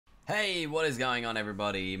Hey, what is going on,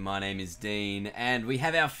 everybody? My name is Dean, and we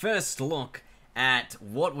have our first look at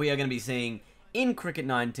what we are going to be seeing in Cricket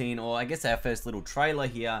 19, or I guess our first little trailer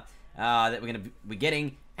here that we're going to be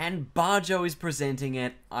getting, and Barjo is presenting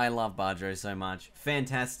it. I love Barjo so much.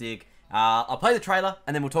 Fantastic. I'll play the trailer,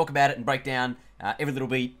 and then we'll talk about it and break down every little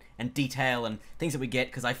beat and detail and things that we get,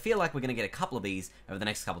 because I feel like we're going to get a couple of these over the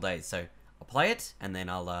next couple of days. So I'll play it, and then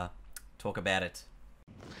I'll talk about it.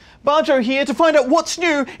 Barjo here to find out what's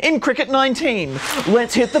new in Cricket 19.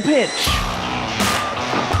 Let's hit the pitch.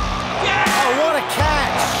 Yeah! Oh, what a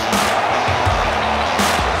catch!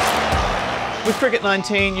 With Cricket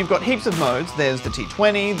 19, you've got heaps of modes. There's the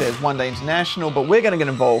T20, there's One Day International, but we're going to get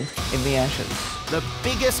involved in the Ashes. The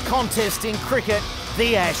biggest contest in cricket,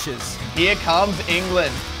 the Ashes. Here comes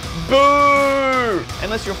England. Boo!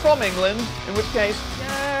 Unless you're from England, in which case,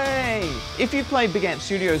 yay! If you've played Big Ant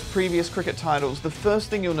Studios' previous cricket titles, the first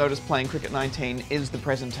thing you'll notice playing Cricket 19 is the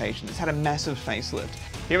presentation. It's had a massive facelift.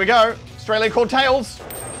 Here we go. Australia called tails.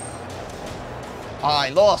 I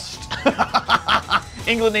lost.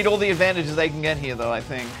 England need all the advantages they can get here, though, I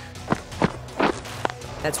think.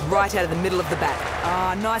 That's right out of the middle of the bat.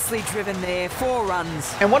 Ah, nicely driven there, 4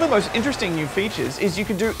 runs. And one of the most interesting new features is you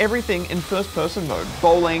can do everything in first-person mode.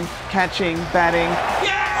 Bowling, catching, batting.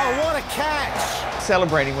 Yeah! Oh, what a catch!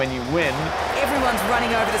 Celebrating when you win. Everyone's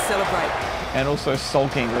running over to celebrate. And also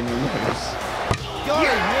sulking when you lose. Got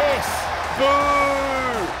it, yes!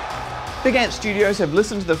 Boo! Big Ant Studios have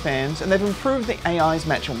listened to the fans and they've improved the AI's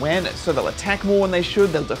match awareness, so they'll attack more when they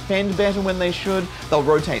should, they'll defend better when they should, they'll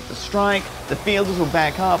rotate the strike, the fielders will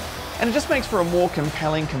back up, and it just makes for a more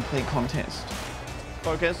compelling, complete contest.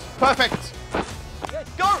 Focus. Perfect!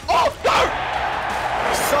 Go! Oh, go!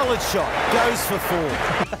 Solid shot, goes for 4.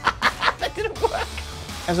 That didn't work!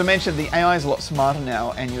 As I mentioned, the AI is a lot smarter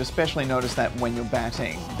now, and you especially notice that when you're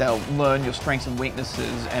batting. They'll learn your strengths and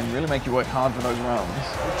weaknesses and really make you work hard for those runs.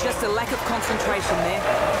 Just a lack of concentration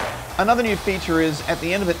there. Another new feature is, at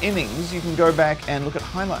the end of an innings, you can go back and look at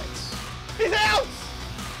highlights. He's out!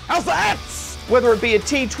 How's that? Whether it be a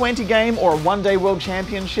T20 game or a one-day World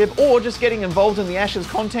Championship, or just getting involved in the Ashes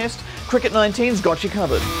contest, Cricket 19's got you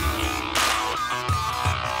covered.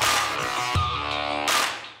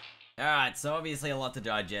 Alright, so obviously a lot to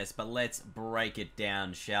digest, but let's break it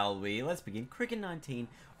down, shall we? Let's begin. Cricket 19,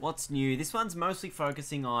 what's new? This one's mostly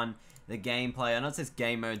focusing on the gameplay. I know it says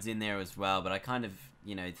game modes in there as well, but I kind of,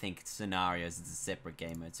 think scenarios is a separate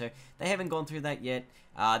game mode. So they haven't gone through that yet.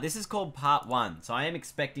 This is called Part 1, so I am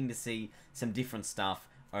expecting to see some different stuff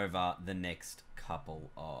over the next couple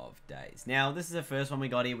of days. Now, this is the first one we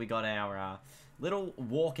got here. We got our little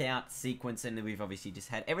walkout sequence, and we've obviously just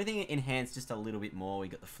had everything enhanced just a little bit more. We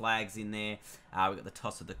got the flags in there. We got the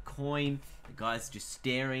toss of the coin. The guy's just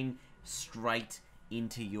staring straight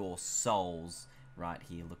into your souls right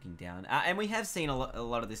here, looking down. And we have seen a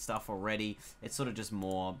lot of this stuff already. It's sort of just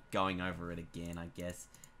more going over it again, I guess,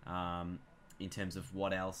 in terms of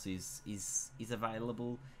what else is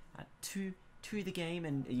available to the game,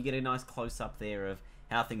 and you get a nice close up there of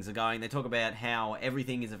how things are going. They talk about how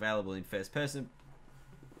everything is available in first person,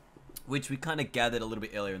 which we kind of gathered a little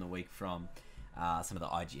bit earlier in the week from some of the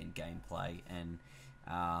IGN gameplay, and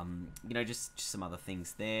just some other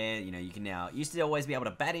things there. You can now, used to always be able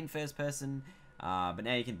to bat in first person, but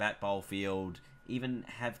now you can bat, bowl, field, even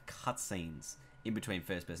have cutscenes in between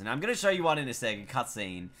first person. Now, I'm going to show you one in a second,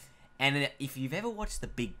 cutscene, and if you've ever watched The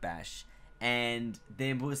Big Bash, and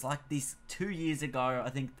there was like this 2 years ago, I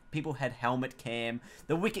think people had helmet cam.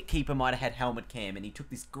 The wicketkeeper might have had helmet cam, and he took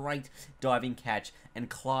this great diving catch, and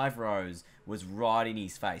Clive Rose was right in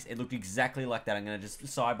his face. It looked exactly like that. I'm going to just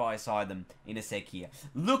side by side them in a sec here.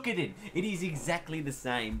 Look at it. It is exactly the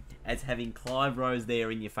same as having Clive Rose there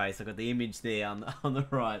in your face. I've got the image there on the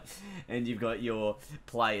right, and you've got your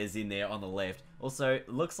players in there on the left. Also,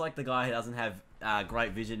 looks like the guy who doesn't have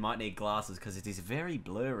great vision might need glasses, because it is very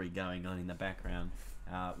blurry going on in the background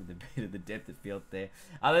with a bit of the depth of field there.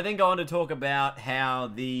 They then go on to talk about how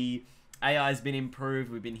the AI has been improved.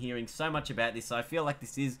 We've been hearing so much about this, so I feel like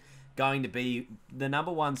this is going to be the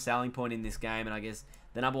 #1 selling point in this game, and I guess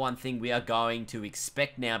the #1 thing we are going to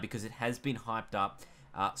expect now, because it has been hyped up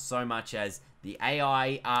so much as the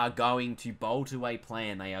AI are going to bowl to a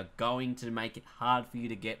plan. They are going to make it hard for you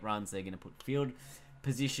to get runs. They're going to put field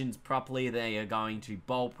positions properly. They are going to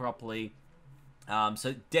bowl properly.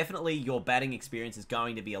 So definitely your batting experience is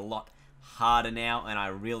going to be a lot harder now, and I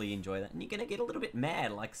really enjoy that. And you're going to get a little bit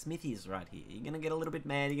mad, like Smithy is right here. You're going to get a little bit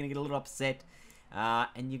mad. You're going to get a little upset,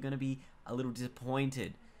 and you're going to be a little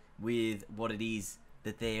disappointed with what it is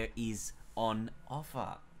that there is on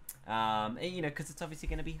offer. You know, because it's obviously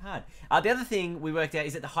going to be hard. The other thing we worked out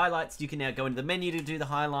is that the highlights, you can now go into the menu to do the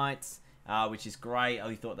highlights, which is great.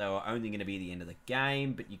 I thought they were only going to be at the end of the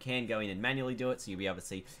game, but you can go in and manually do it, so you'll be able to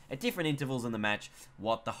see at different intervals in the match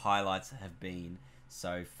what the highlights have been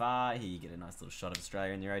so far. Here you get a nice little shot of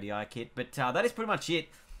Australia in their ODI kit, but that is pretty much it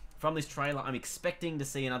from this trailer. I'm expecting to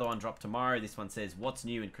see another one drop tomorrow. This one says, What's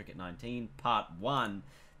New in Cricket 19, Part 1.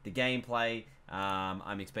 The gameplay,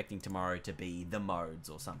 I'm expecting tomorrow to be the modes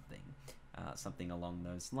or something. Something along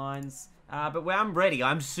those lines. But I'm ready.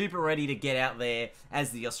 I'm super ready to get out there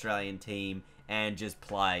as the Australian team and just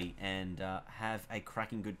play and have a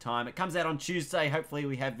cracking good time. It comes out on Tuesday. Hopefully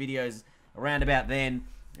we have videos around about then.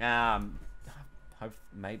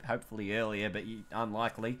 Hopefully earlier, but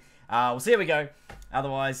unlikely. We'll see how we go.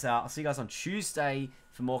 Otherwise, I'll see you guys on Tuesday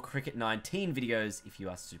for more Cricket 19 videos if you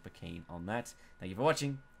are super keen on that. Thank you for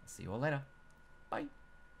watching. I'll see you all later. Bye.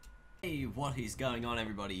 Hey, what is going on,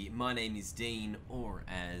 everybody? My name is Dean, or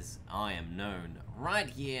as I am known right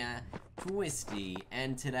here, Twisty,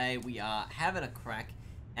 and today we are having a crack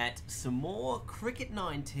at some more Cricket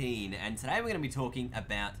 19, and today we're going to be talking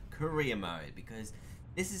about career mode, because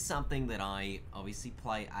this is something that I obviously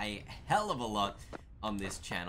play a hell of a lot on this channel.